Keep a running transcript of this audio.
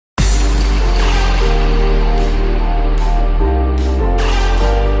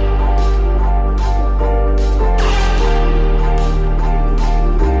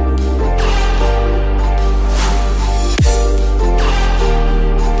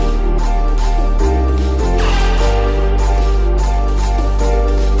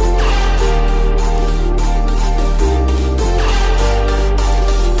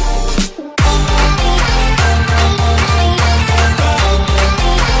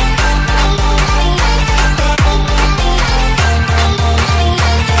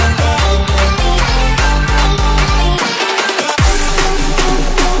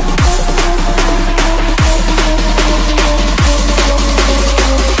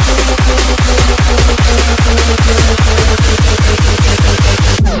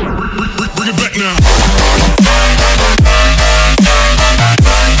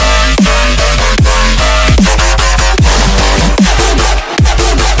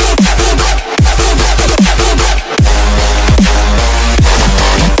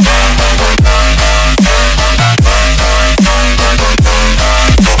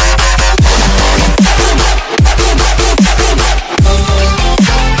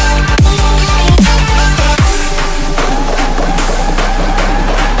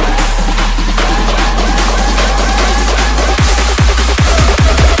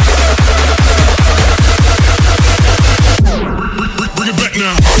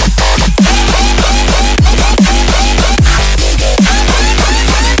now.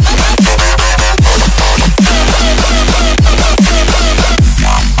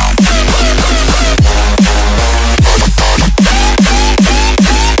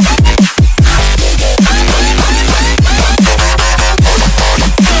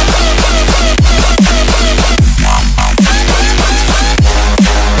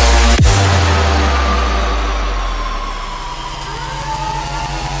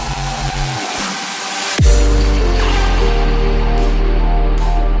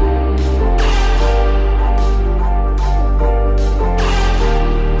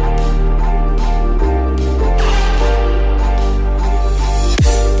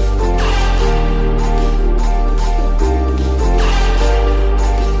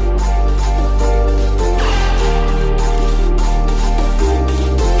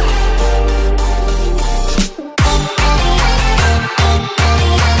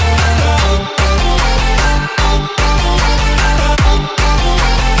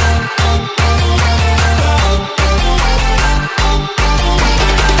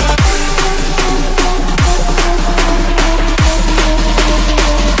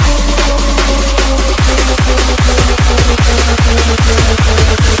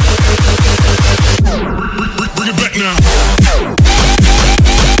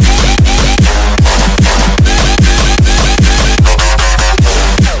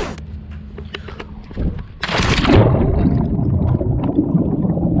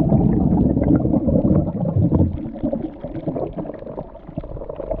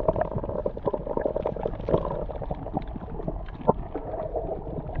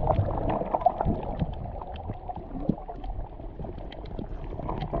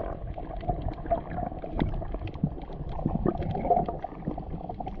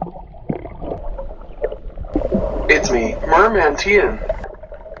 It's me, Merman Tian.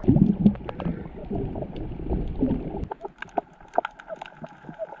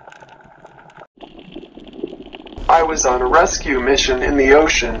 I was on a rescue mission in the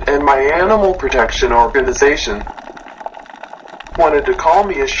ocean, and my animal protection organization wanted to call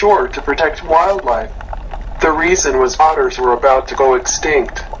me ashore to protect wildlife. The reason was otters were about to go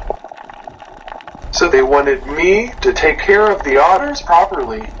extinct. So they wanted me to take care of the otters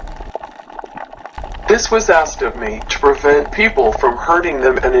properly. This was asked of me to prevent people from hurting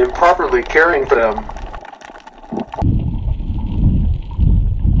them and improperly caring for them.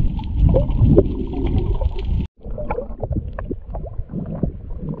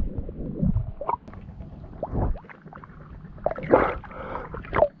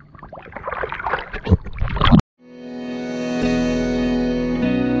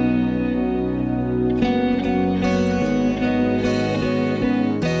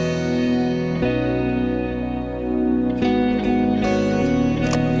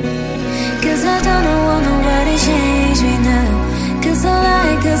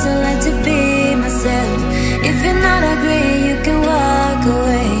 Cause I like to be myself. If you're not agree, you can walk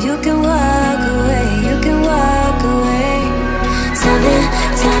away. You can walk away, you can walk away. Something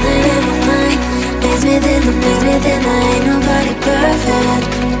in my mind leads me then I ain't nobody perfect.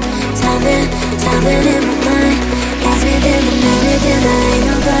 Something in my mind leads me then I ain't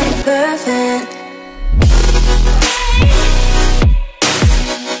nobody perfect.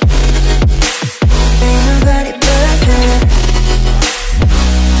 Ain't nobody perfect.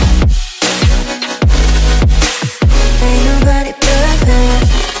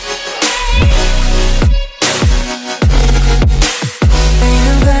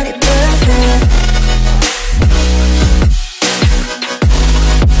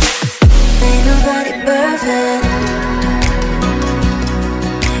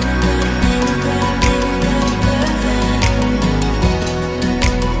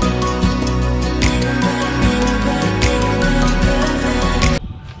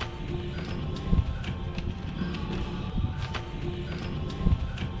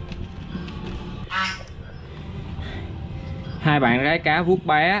 Hai bạn gái cá vuốt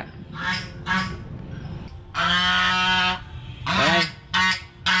bé. Ở đây.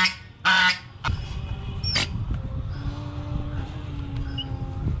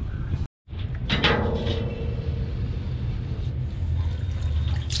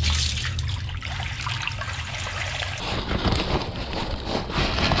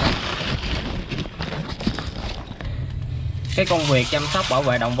 Cái công việc chăm sóc bảo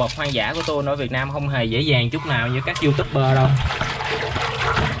vệ động vật hoang dã của tôi ở Việt Nam không hề dễ dàng chút nào như các YouTuber đâu.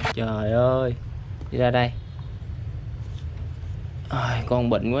 Trời ơi, đi ra đây. Con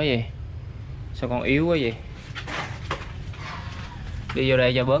bệnh quá vậy. Sao con yếu quá vậy? Đi vô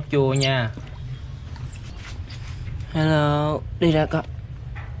đây cho bớt chua nha. Hello, đi ra con.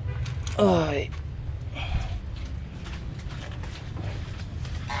 Ôi.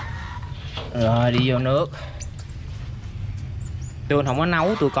 Rồi đi vô nước. Tôi không có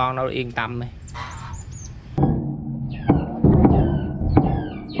nấu tụi con đâu, yên tâm đi.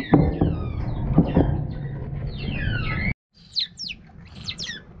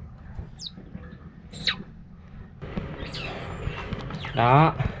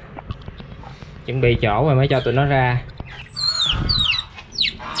 Đó, chuẩn bị chỗ rồi mới cho tụi nó ra.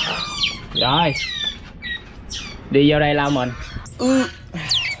 Rồi, đi vô đây lau mình.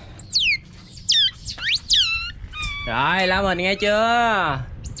 Rồi, lau mình nghe chưa?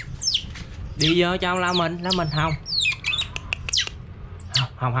 Đi vô trong lau mình không.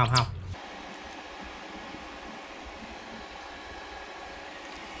 Không.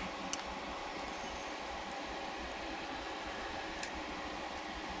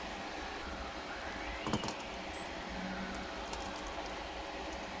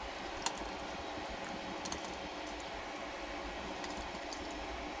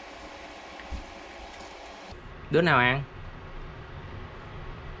 Đứa nào ăn?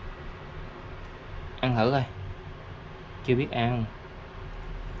 Ăn thử coi. Chưa biết ăn.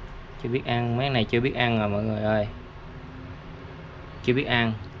 Mấy này chưa biết ăn rồi mọi người ơi. Chưa biết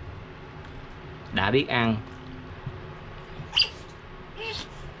ăn. Đã biết ăn.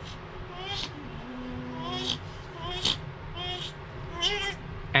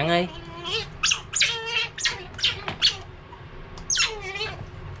 Ăn đi.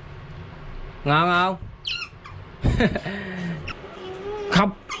 Ngon không?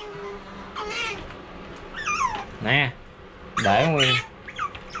 Không. Nè, để nguyên.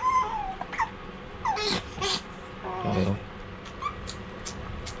 Trời ơi.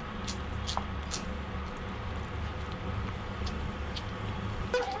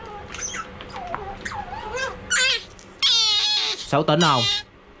 Xấu tính không?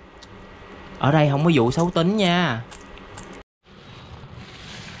 Ở đây không có vụ xấu tính nha.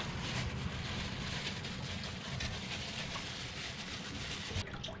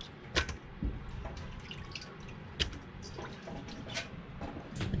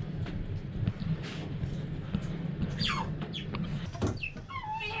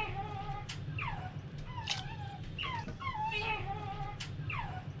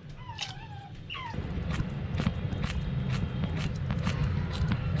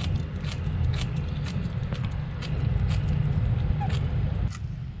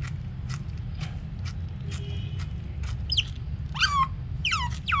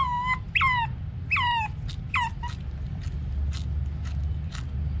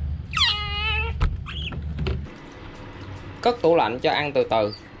 Cất tủ lạnh cho ăn từ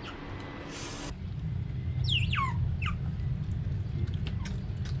từ.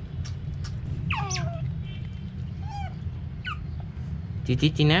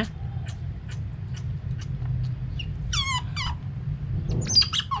 Chị nát.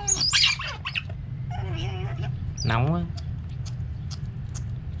 Nóng quá.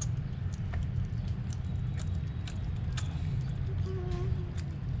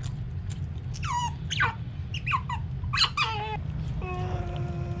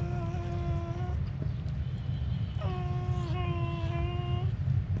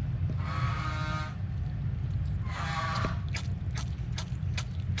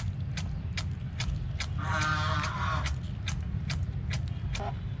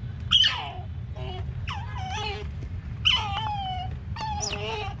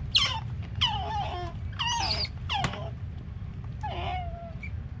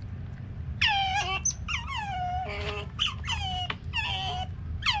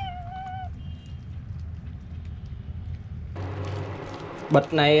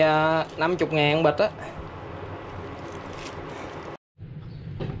 Bịch này 50.000 bịch á.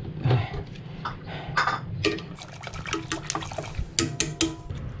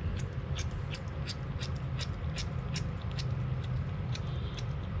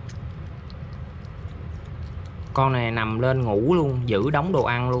 Con này nằm lên ngủ luôn, giữ đống đồ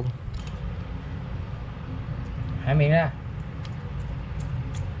ăn luôn. Hãy miệng ra.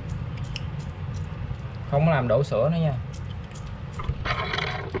 Không có làm đổ sữa nữa nha.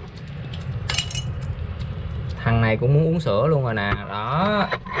 Thằng này cũng muốn uống sữa luôn rồi nè. Đó,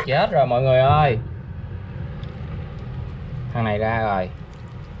 chết rồi mọi người ơi. Thằng này ra rồi.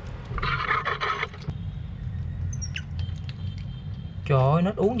 Trời ơi,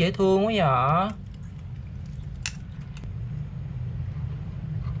 nó uống dễ thương quá vậy.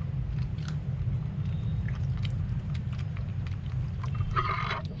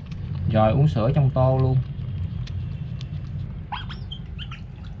 Rồi uống sữa trong tô luôn.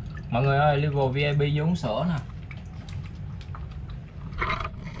 Mọi người ơi, level VIP vô uống sữa nè.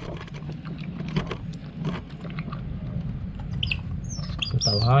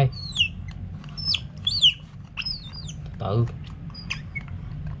 Từ thôi. Tự.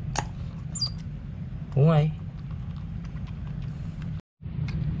 Uống đi.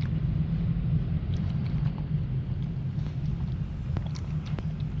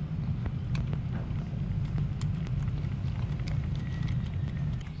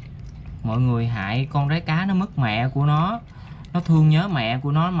 Mọi người hại con rái cá nó mất mẹ của nó thương nhớ mẹ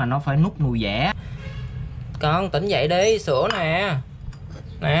của nó mà nó phải nút nùi dẻ. Con tỉnh dậy đi, sữa nè.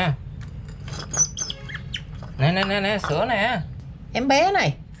 Nè. Nè, sữa nè. Em bé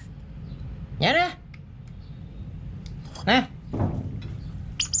này. Nhả ra. Nè.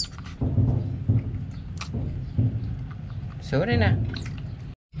 Sữa đây nè.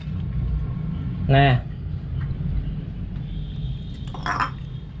 Nè.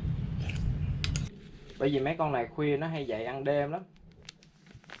 Bởi vì mấy con này khuya nó hay dậy ăn đêm lắm.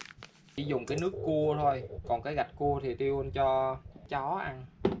 Chỉ dùng cái nước cua thôi, còn cái gạch cua thì tiêu cho chó ăn.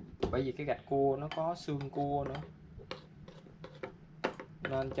 Bởi vì cái gạch cua nó có xương cua nữa,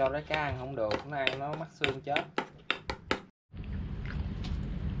 nên cho rái cá ăn không được, nó ăn nó mắc xương chết.